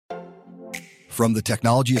From the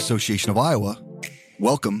Technology Association of Iowa,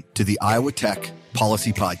 welcome to the Iowa Tech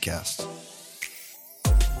Policy Podcast.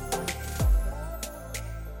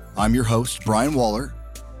 I'm your host, Brian Waller,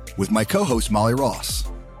 with my co-host, Molly Ross.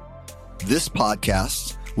 This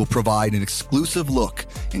podcast will provide an exclusive look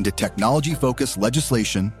into technology-focused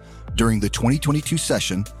legislation during the 2022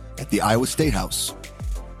 session at the Iowa State House.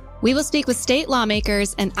 We will speak with state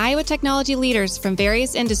lawmakers and Iowa technology leaders from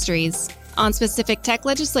various industries on specific tech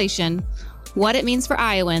legislation, what it means for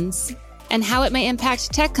Iowans, and how it may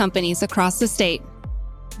impact tech companies across the state.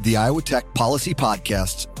 The Iowa Tech Policy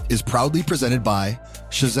Podcast is proudly presented by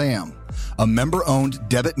Shazam, a member-owned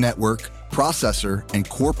debit network, processor, and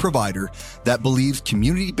core provider that believes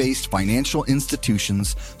community-based financial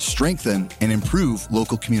institutions strengthen and improve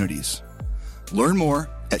local communities. Learn more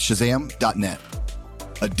at shazam.net.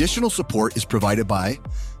 Additional support is provided by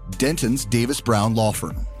Denton's Davis Brown Law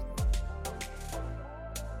Firm.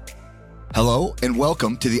 Hello and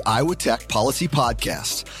welcome to the Iowa Tech Policy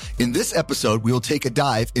Podcast. In this episode, we will take a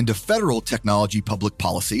dive into federal technology public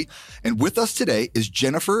policy. And with us today is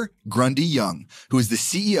Jennifer Grundy Young, who is the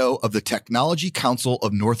CEO of the Technology Council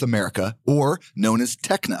of North America, or known as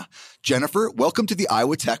TECNA. Jennifer, welcome to the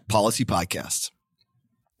Iowa Tech Policy Podcast.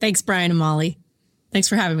 Thanks, Brian and Molly. Thanks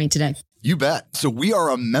for having me today. You bet. So we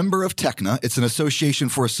are a member of TECNA. It's an association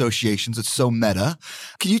for associations. It's so meta.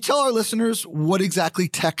 Can you tell our listeners what exactly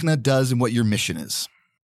TECNA does and what your mission is?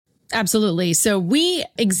 Absolutely. So we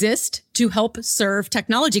exist to help serve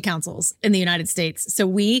technology councils in the United States. So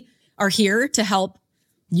we are here to help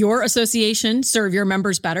your association serve your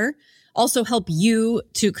members better, also help you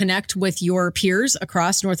to connect with your peers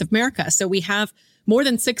across North America. So we have more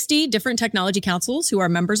than 60 different technology councils who are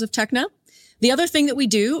members of TECNA. The other thing that we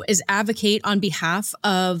do is advocate on behalf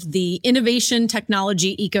of the innovation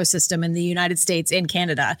technology ecosystem in the United States and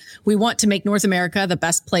Canada. We want to make North America the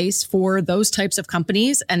best place for those types of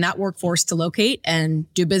companies and that workforce to locate and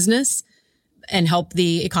do business and help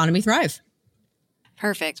the economy thrive.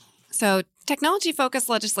 Perfect. So technology-focused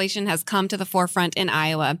legislation has come to the forefront in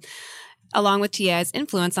Iowa, along with TI's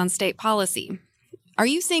influence on state policy. Are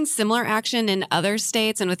you seeing similar action in other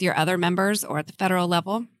states and with your other members or at the federal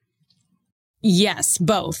level? Yes,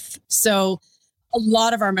 both. So a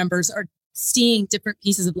lot of our members are seeing different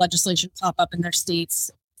pieces of legislation pop up in their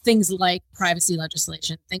states, things like privacy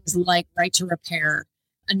legislation, things like right to repair,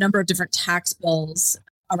 a number of different tax bills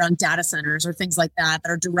around data centers or things like that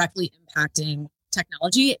that are directly impacting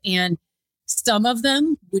technology. And some of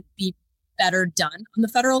them would be better done on the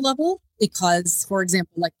federal level because, for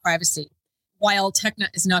example, like privacy, while TECNA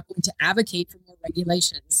is not going to advocate for more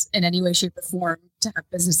regulations in any way, shape, or form to have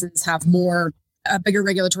businesses have a bigger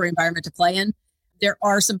regulatory environment to play in, there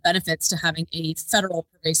are some benefits to having a federal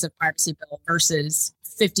pervasive privacy bill versus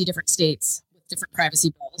 50 different states with different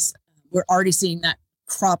privacy bills. We're already seeing that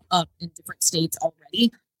crop up in different states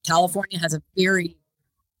already. California has a very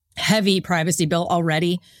heavy privacy bill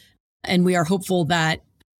already, and we are hopeful that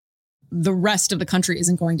the rest of the country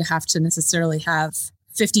isn't going to have to necessarily have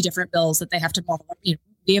 50 different bills that they have to be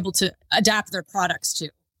able to adapt their products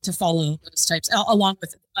to follow those types, along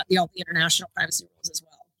with all the international privacy rules as well.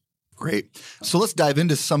 Great. So let's dive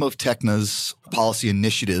into some of TECNA's policy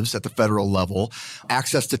initiatives at the federal level.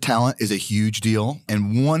 Access to talent is a huge deal.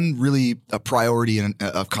 And one really a priority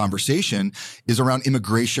of conversation is around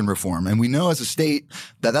immigration reform. And we know as a state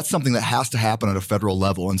that that's something that has to happen at a federal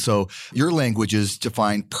level. And so your language is to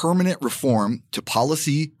find permanent reform to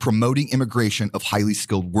policy promoting immigration of highly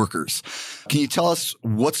skilled workers. Can you tell us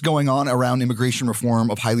what's going on around immigration reform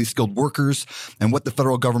of highly skilled workers and what the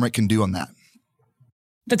federal government can do on that?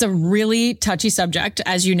 That's a really touchy subject.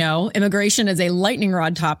 As you know, immigration is a lightning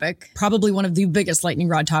rod topic, probably one of the biggest lightning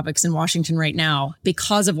rod topics in Washington right now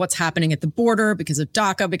because of what's happening at the border, because of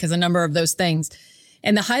DACA, because of a number of those things.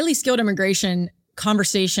 And the highly skilled immigration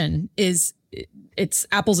conversation it's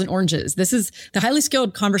apples and oranges. The highly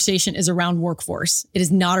skilled conversation is around workforce. It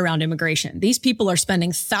is not around immigration. These people are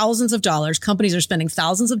spending thousands of dollars. Companies are spending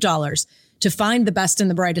thousands of dollars to find the best and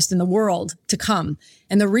the brightest in the world to come.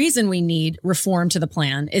 And the reason we need reform to the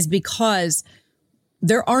plan is because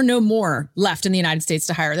there are no more left in the United States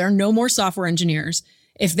to hire. There are no more software engineers.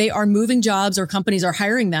 If they are moving jobs or companies are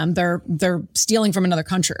hiring them, they're stealing from another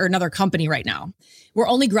country or another company right now. We're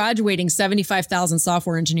only graduating 75,000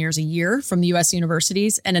 software engineers a year from the U.S.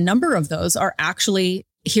 universities, and a number of those are actually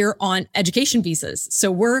here on education visas. So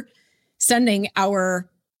we're sending our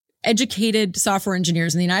educated software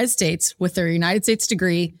engineers in the United States with their United States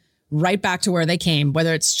degree right back to where they came,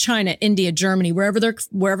 whether it's China, India, Germany, wherever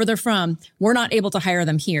they're from. We're not able to hire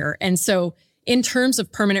them here. And so in terms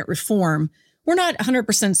of permanent reform, We're not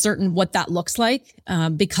 100% certain what that looks like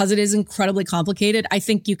because it is incredibly complicated. I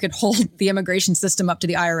think you could hold the immigration system up to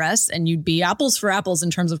the IRS and you'd be apples for apples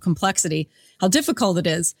in terms of complexity, how difficult it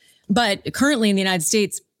is. But currently in the United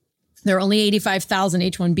States, there are only 85,000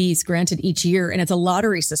 H-1Bs granted each year, and it's a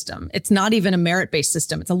lottery system. It's not even a merit-based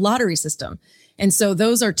system. It's a lottery system. And so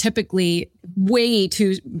those are typically way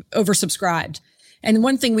too oversubscribed. And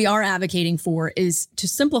one thing we are advocating for is to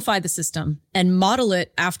simplify the system and model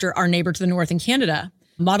it after our neighbor to the north in Canada,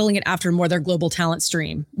 modeling it after more their global talent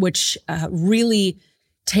stream, which really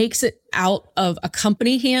takes it out of a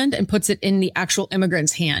company hand and puts it in the actual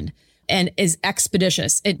immigrant's hand and is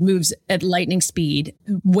expeditious. It moves at lightning speed,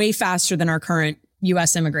 way faster than our current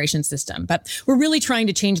U.S. immigration system. But we're really trying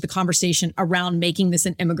to change the conversation around making this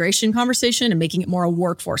an immigration conversation and making it more a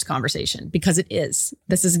workforce conversation, because it is.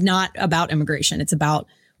 This is not about immigration. It's about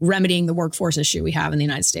remedying the workforce issue we have in the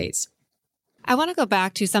United States. I want to go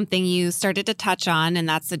back to something you started to touch on, and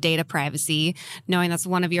that's the data privacy, knowing that's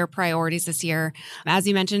one of your priorities this year. As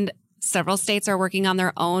you mentioned, several states are working on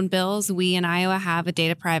their own bills. We in Iowa have a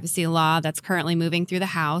data privacy law that's currently moving through the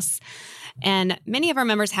House. And many of our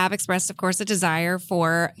members have expressed, of course, a desire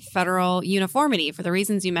for federal uniformity for the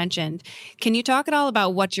reasons you mentioned. Can you talk at all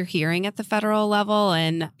about what you're hearing at the federal level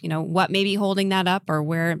and, what may be holding that up or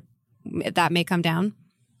where that may come down?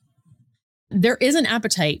 There is an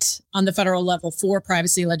appetite on the federal level for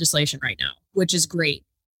privacy legislation right now, which is great.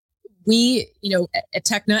 We, at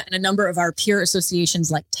TechNet and a number of our peer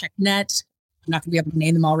associations like TechNet, I'm not going to be able to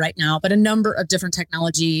name them all right now, but a number of different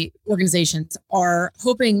technology organizations are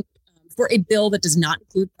hoping for a bill that does not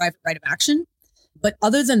include private right of action. But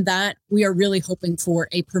other than that, we are really hoping for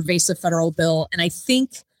a pervasive federal bill. And I think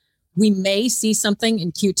we may see something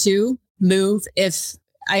in Q2 move. If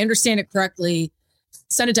I understand it correctly,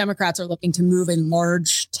 Senate Democrats are looking to move a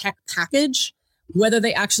large tech package. Whether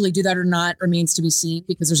they actually do that or not remains to be seen,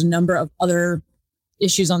 because there's a number of other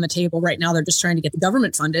issues on the table right now. They're just trying to get the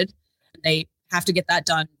government funded. They have to get that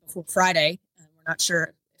done before Friday. And we're not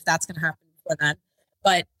sure if that's going to happen before then.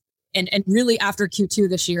 But And really after Q2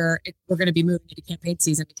 this year, we're going to be moving into campaign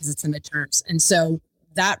season because it's the midterms. And so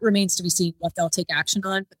that remains to be seen what they'll take action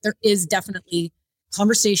on. But there is definitely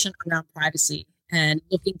conversation around privacy and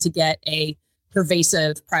looking to get a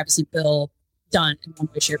pervasive privacy bill done in one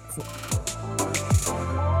way, shape, or form.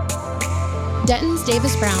 Dentons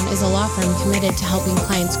Davis Brown is a law firm committed to helping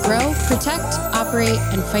clients grow, protect, operate,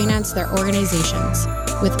 and finance their organizations.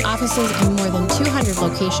 With offices in more than 200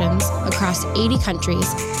 locations across 80 countries,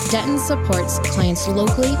 Dentons supports clients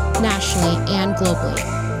locally, nationally, and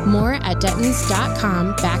globally. More at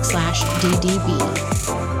dentons.com/DDB.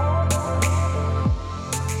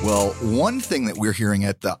 Well, one thing that we're hearing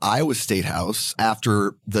at the Iowa State House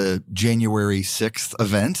after the January 6th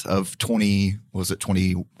event of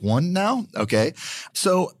 21 now? Okay.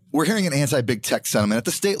 So we're hearing an anti-big tech sentiment at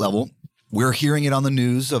the state level. We're hearing it on the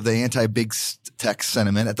news of the anti-big tech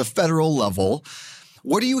sentiment at the federal level.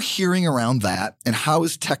 What are you hearing around that? And how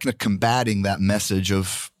is TechNet combating that message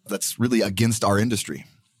that's really against our industry?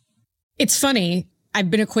 It's funny. I've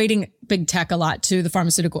been equating big tech a lot to the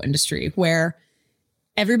pharmaceutical industry, where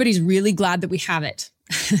everybody's really glad that we have it.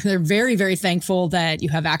 They're very, very thankful that you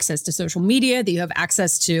have access to social media, that you have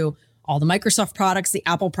access to all the Microsoft products, the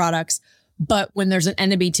Apple products. But when there's an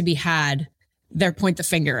enemy to be had, they point the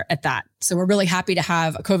finger at that. So we're really happy to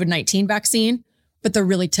have a COVID-19 vaccine, but they're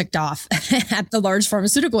really ticked off at the large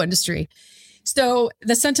pharmaceutical industry. So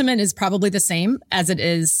the sentiment is probably the same as it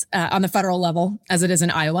is on the federal level as it is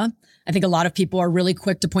in Iowa. I think a lot of people are really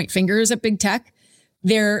quick to point fingers at big tech.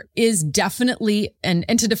 There is definitely, and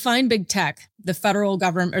to define big tech, the federal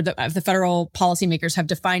government or the federal policymakers have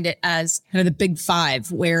defined it as kind of the big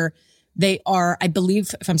five, where they are, I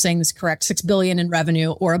believe, if I'm saying this correct, $6 billion in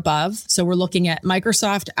revenue or above. So we're looking at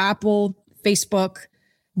Microsoft, Apple, Facebook,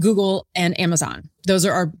 Google, and Amazon. Those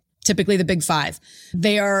are typically the big five.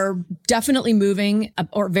 They are definitely moving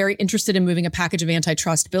or very interested in moving a package of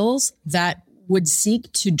antitrust bills that would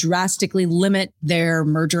seek to drastically limit their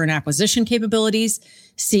merger and acquisition capabilities,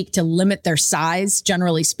 seek to limit their size,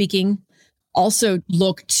 generally speaking, also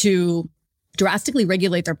look to drastically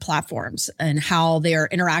regulate their platforms and how they are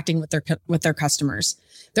interacting with their customers.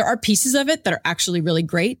 There are pieces of it that are actually really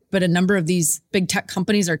great, but a number of these big tech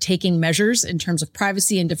companies are taking measures in terms of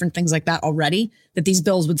privacy and different things like that already that these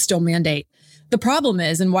bills would still mandate. The problem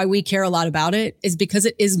is, and why we care a lot about it, is because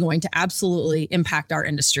it is going to absolutely impact our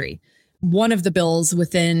industry. One of the bills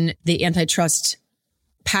within the antitrust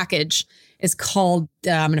package is called,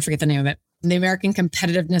 I'm going to forget the name of it, the American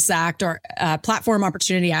Competitiveness Act or Platform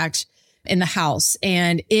Opportunity Act in the House.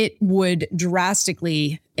 And it would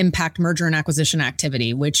drastically impact merger and acquisition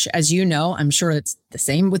activity, which, as you know, I'm sure it's the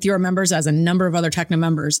same with your members as a number of other Techna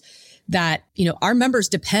members, that, our members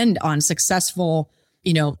depend on successful,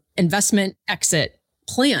 investment exit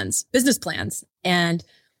plans, business plans. And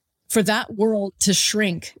for that world to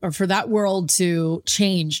shrink, or for that world to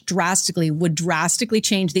change drastically, would drastically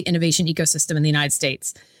change the innovation ecosystem in the United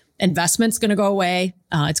States. Investment's going to go away.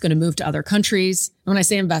 It's going to move to other countries. When I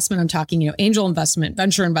say investment, I'm talking, angel investment,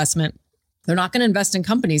 venture investment. They're not going to invest in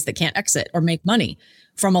companies that can't exit or make money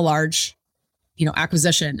from a large,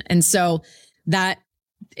 acquisition. And so that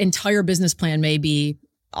entire business plan may be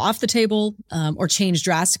off the table, or change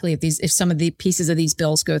drastically if some of the pieces of these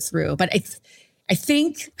bills go through. But I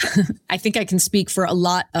think I can speak for a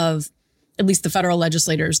lot of, at least the federal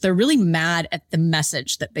legislators. They're really mad at the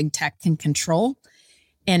message that big tech can control.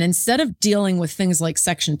 And instead of dealing with things like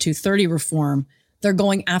Section 230 reform, they're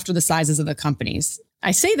going after the sizes of the companies.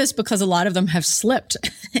 I say this because a lot of them have slipped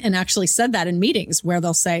and actually said that in meetings where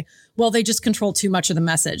they'll say, well, they just control too much of the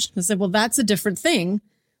message. I said, well, that's a different thing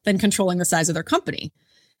than controlling the size of their company.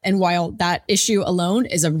 And while that issue alone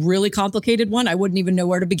is a really complicated one, I wouldn't even know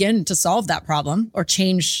where to begin to solve that problem or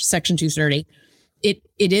change Section 230. It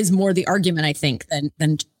is more the argument, I think,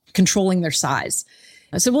 than controlling their size.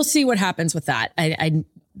 So we'll see what happens with that. I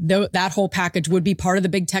know that whole package would be part of the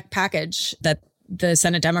big tech package that the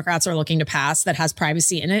Senate Democrats are looking to pass that has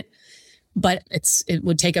privacy in it, but it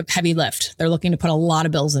would take a heavy lift. They're looking to put a lot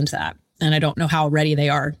of bills into that, and I don't know how ready they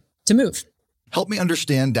are to move. Help me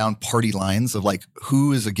understand down party lines of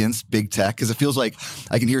who is against big tech, because it feels like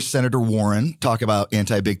I can hear Senator Warren talk about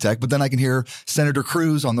anti-big tech, but then I can hear Senator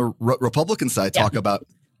Cruz on the Republican side talk about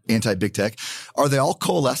anti-big tech. Are they all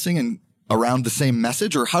coalescing and around the same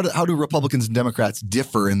message, or how do Republicans and Democrats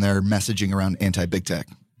differ in their messaging around anti-big tech?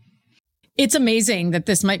 It's amazing that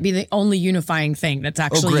this might be the only unifying thing that's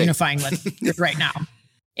actually unifying with right now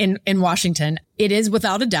in Washington. It is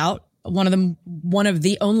without a doubt one of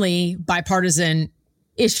the only bipartisan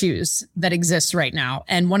issues that exists right now.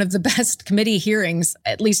 And one of the best committee hearings,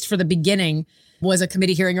 at least for the beginning, was a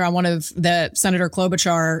committee hearing around one of the Senator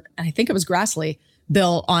Klobuchar, I think it was Grassley,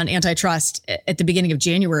 bill on antitrust at the beginning of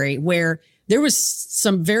January, where there was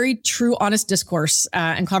some very true, honest discourse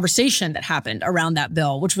and conversation that happened around that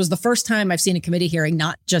bill, which was the first time I've seen a committee hearing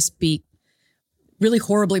not just be really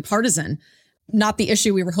horribly partisan, not the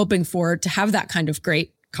issue we were hoping for to have that kind of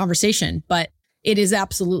great conversation, but it is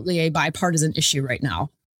absolutely a bipartisan issue right now,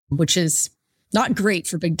 which is not great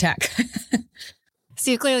for big tech.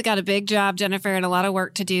 So you clearly got a big job, Jennifer, and a lot of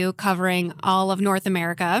work to do covering all of North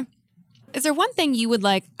America. Is there one thing you would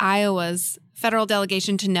like Iowa's federal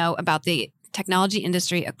delegation to know about the technology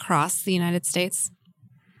industry across the United States?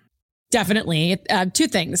 Definitely. Two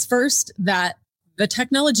things. First, that the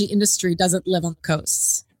technology industry doesn't live on the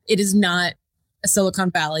coasts. It is not a Silicon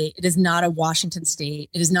Valley. It is not a Washington State.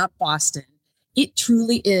 It is not Boston. It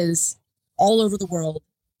truly is all over the world,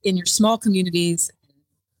 in your small communities,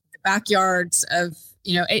 the backyards of,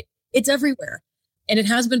 it's everywhere. And it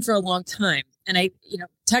has been for a long time. And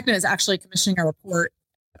Techna is actually commissioning a report,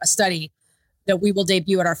 a study that we will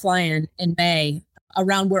debut at our fly-in in May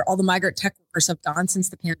around where all the migrant tech workers have gone since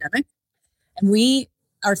the pandemic. And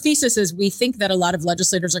our thesis is we think that a lot of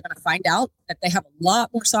legislators are going to find out that they have a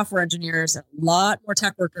lot more software engineers and a lot more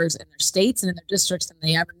tech workers in their states and in their districts than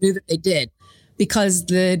they ever knew that they did, because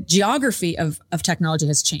the geography of technology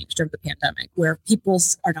has changed during the pandemic, where people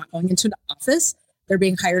are not going into an office, they're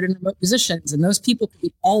being hired in remote positions, and those people could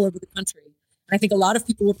be all over the country. And I think a lot of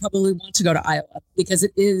people would probably want to go to Iowa because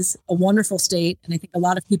it is a wonderful state. And I think a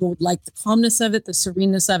lot of people would like the calmness of it, the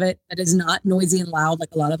sereneness of it, that is not noisy and loud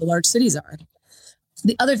like a lot of the large cities are.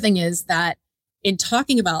 The other thing is that in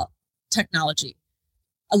talking about technology,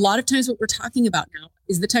 a lot of times what we're talking about now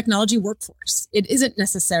is the technology workforce. It isn't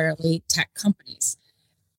necessarily tech companies.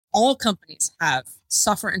 All companies have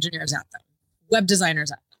software engineers at them, web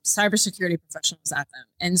designers at them, cybersecurity professionals at them.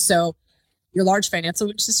 And so your large financial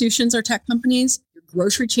institutions are tech companies, your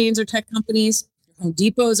grocery chains are tech companies, your Home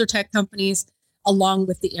Depots are tech companies, along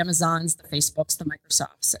with the Amazons, the Facebooks, the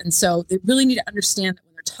Microsofts. And so they really need to understand that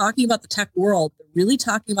when they're talking about the tech world, they're really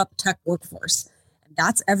talking about the tech workforce. And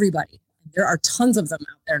that's everybody. There are tons of them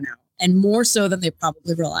out there now, and more so than they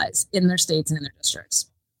probably realize in their states and in their districts.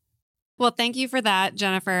 Well, thank you for that,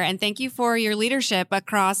 Jennifer. And thank you for your leadership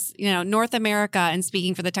across, North America and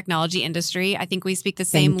speaking for the technology industry. I think we speak the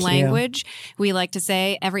same language. We like to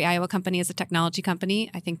say every Iowa company is a technology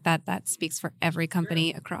company. I think that speaks for every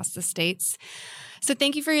company across the states. So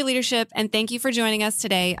thank you for your leadership, and thank you for joining us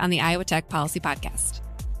today on the Iowa Tech Policy Podcast.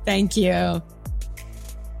 Thank you.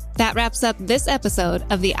 That wraps up this episode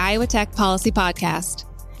of the Iowa Tech Policy Podcast.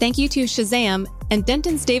 Thank you to Shazam and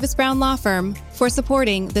Denton's Davis Brown Law Firm for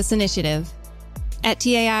supporting this initiative. At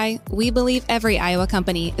TAI, we believe every Iowa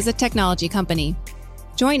company is a technology company.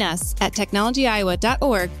 Join us at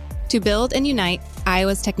technologyiowa.org to build and unite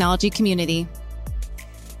Iowa's technology community.